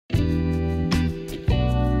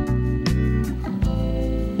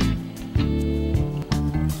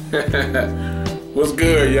What's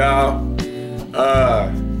good, y'all?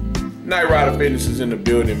 Night Rider Fitness is in the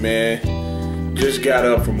building, man. Just got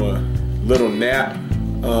up from a little nap.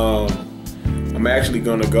 I'm actually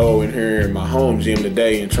gonna go in here in my home gym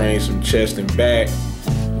today and train some chest and back.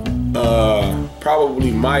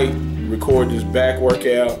 Probably might record this back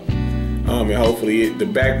workout. And hopefully the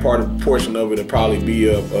back portion of it will probably be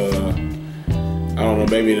up, I don't know,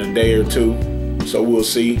 maybe in a day or two. So we'll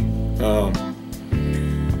see.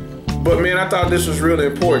 But man, I thought this was really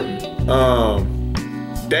important.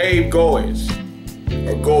 Dave Goyes,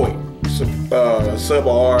 sub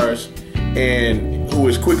ours, and who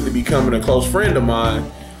is quickly becoming a close friend of mine.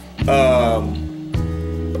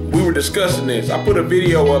 We were discussing this. I put a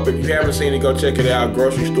video up. If you haven't seen it, go check it out.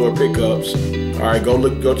 Grocery store pickups. All right,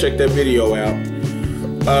 go check that video out.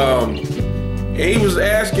 And he was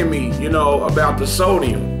asking me, about the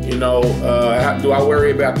sodium. Do I worry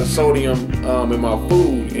about the sodium in my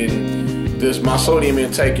food and my sodium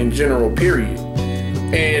intake in general, period?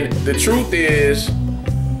 And the truth is,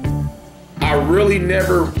 I really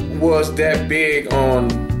never was that big on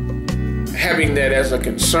having that as a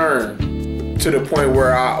concern to the point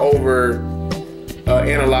where I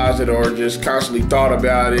analyzed it or just constantly thought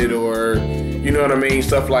about it, or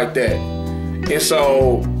stuff like that. And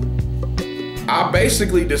so I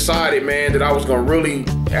basically decided, man, that I was gonna really,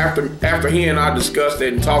 after he and I discussed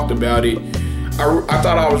it and talked about it, I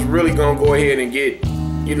thought I was really gonna go ahead and get,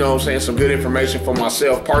 some good information for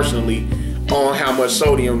myself personally on how much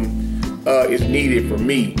sodium is needed for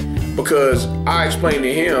me. Because I explained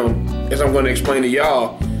to him, as I'm gonna explain to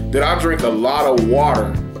y'all, that I drink a lot of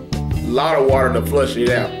water to flush it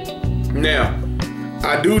out. Now,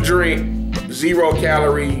 I do drink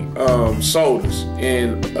 0-calorie sodas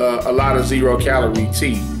and a lot of 0-calorie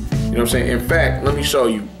tea. You know what I'm saying? In fact, let me show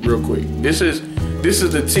you real quick. This is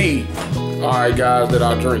the tea, all right, guys, that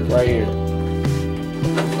I drink right here.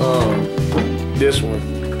 This one.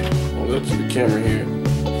 Oh, that's the camera here.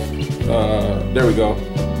 There we go.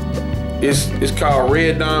 It's called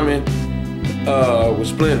Red Diamond with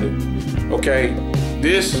Splenda. Okay,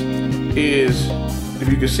 this is, if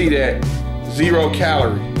you can see that, 0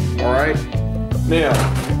 calorie. All right. Now,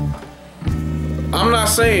 I'm not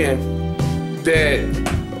saying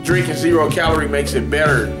that drinking 0 calorie makes it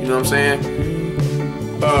better, you know what I'm saying,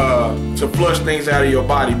 to flush things out of your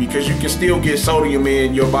body, because you can still get sodium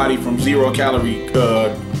in your body from 0 calorie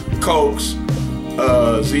Cokes,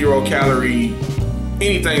 0 calorie,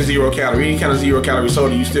 anything 0 calorie, any kind of 0 calorie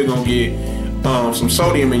soda, you still gonna get some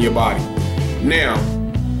sodium in your body. Now,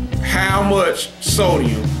 how much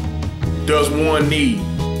sodium does one need?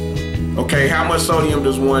 Okay, how much sodium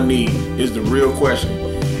does one need is the real question.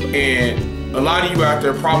 And a lot of you out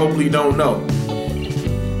there probably don't know.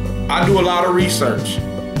 I do a lot of research.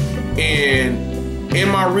 And in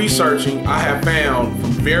my researching, I have found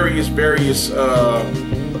from various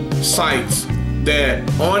sites that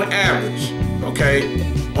on average,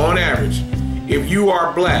 if you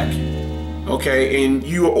are black, okay, and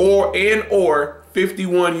you or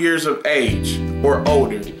 51 years of age or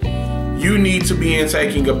older, you need to be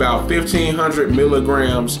intaking about 1,500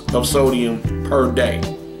 milligrams of sodium per day,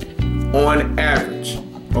 on average,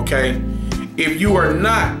 okay? If you are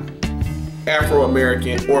not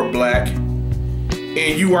Afro-American or black,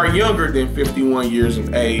 and you are younger than 51 years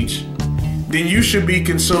of age, then you should be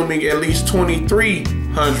consuming at least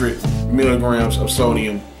 2,300 milligrams of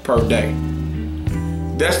sodium per day.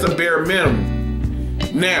 That's the bare minimum.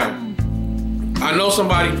 Now, I know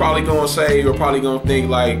somebody probably gonna say, or probably gonna think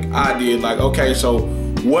like I did, like, okay, so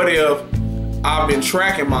what if I've been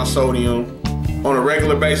tracking my sodium on a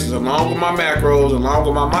regular basis, along with my macros, along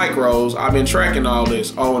with my micros, I've been tracking all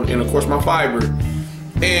this, and of course my fiber,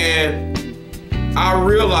 and I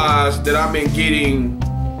realized that I've been getting,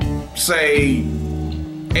 say,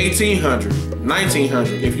 1,800,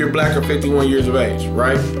 1,900, if you're black or 51 years of age,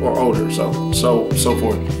 right, or older, so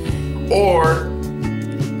forth. Or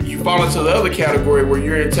you fall into the other category where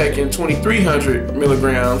you're taking 2,300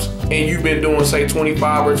 milligrams and you've been doing, say,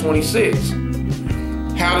 25 or 26.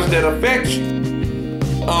 How does that affect you?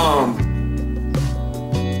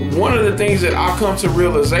 One of the things that I come to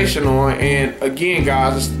realization on, and again,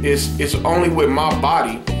 guys, it's only with my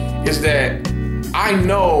body, is that I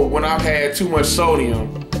know when I've had too much sodium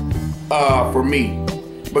for me,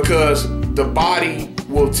 because the body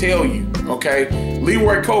will tell you, okay?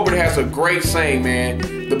 Leroy Colbert has a great saying, man.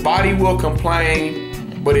 The body will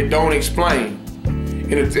complain, but it don't explain.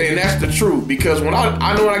 And that's the truth, because when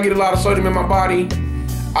I know when I get a lot of sodium in my body,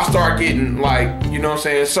 I start getting, like,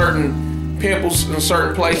 certain pimples in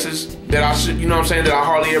certain places that I should, that I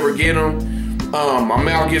hardly ever get them. My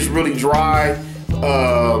mouth gets really dry.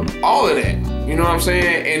 all of that. You know what I'm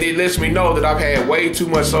saying? And it lets me know that I've had way too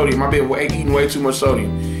much sodium. I've been eating way too much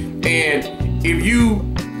sodium. And if you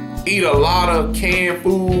eat a lot of canned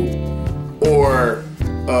food or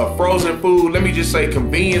frozen food, let me just say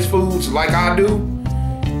convenience foods like I do,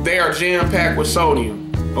 they are jam-packed with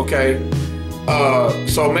sodium, okay?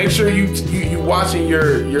 So make sure you watching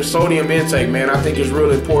your sodium intake, man. I think it's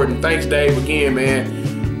really important. Thanks, Dave, again,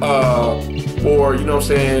 man, for, you know what I'm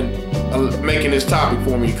saying, making this topic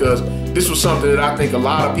for me, because this was something that I think a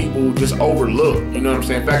lot of people just overlook. You know what I'm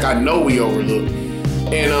saying? In fact, I know we overlook.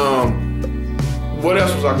 And what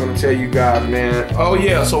else was I going to tell you guys, man? Oh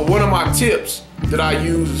yeah, so one of my tips that I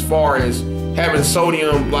use as far as having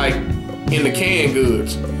sodium like in the canned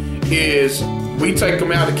goods is we take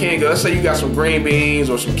them out of the canned goods. Let's say you got some green beans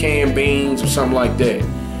or some canned beans or something like that.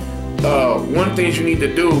 One of the things you need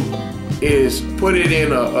to do is put it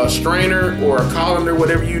in a strainer or a colander,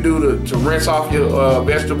 whatever you do to rinse off your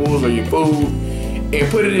vegetables or your food, and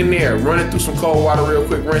put it in there. Run it through some cold water real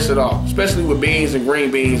quick, rinse it off. Especially with beans and green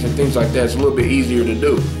beans and things like that, it's a little bit easier to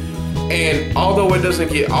do. And although it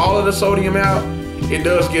doesn't get all of the sodium out, it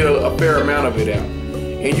does get a fair amount of it out.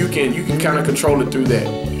 And you can kind of control it through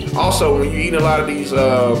that. Also, when you're eating a lot of these,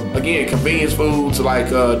 again, convenience foods like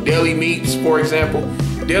deli meats, for example,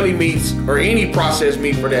 deli meats, or any processed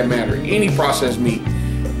meat for that matter, any processed meat,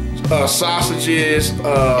 sausages,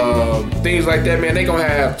 things like that, man, they gonna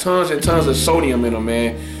have tons and tons of sodium in them,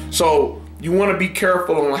 man. So you want to be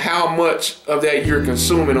careful on how much of that you're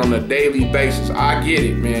consuming on a daily basis. I get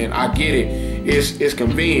it, man. I get it. It's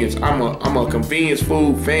convenience. I'm a convenience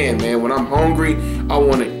food fan, man. When I'm hungry, I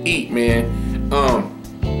want to eat, man.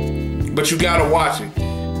 But you gotta watch it.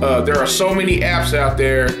 There are so many apps out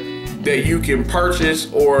there that you can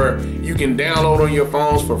purchase or you can download on your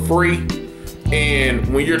phones for free.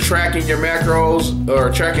 And when you're tracking your macros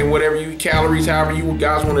or tracking whatever you calories, however you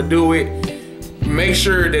guys want to do it, make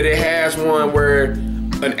sure that it has one where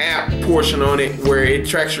an app portion on it where it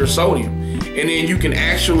tracks your sodium. And then you can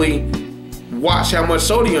actually watch how much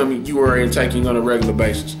sodium you are intaking on a regular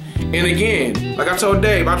basis. And again, like I told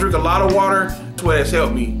Dave, I drink a lot of water. That's what has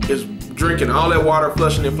helped me, is drinking all that water,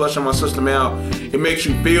 flushing my system out. It makes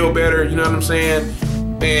you feel better, you know what I'm saying?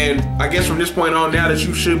 And I guess from this point on now that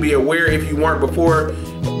you should be aware, if you weren't before,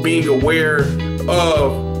 being aware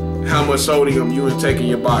of how much sodium you intake in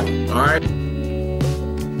your body, all right?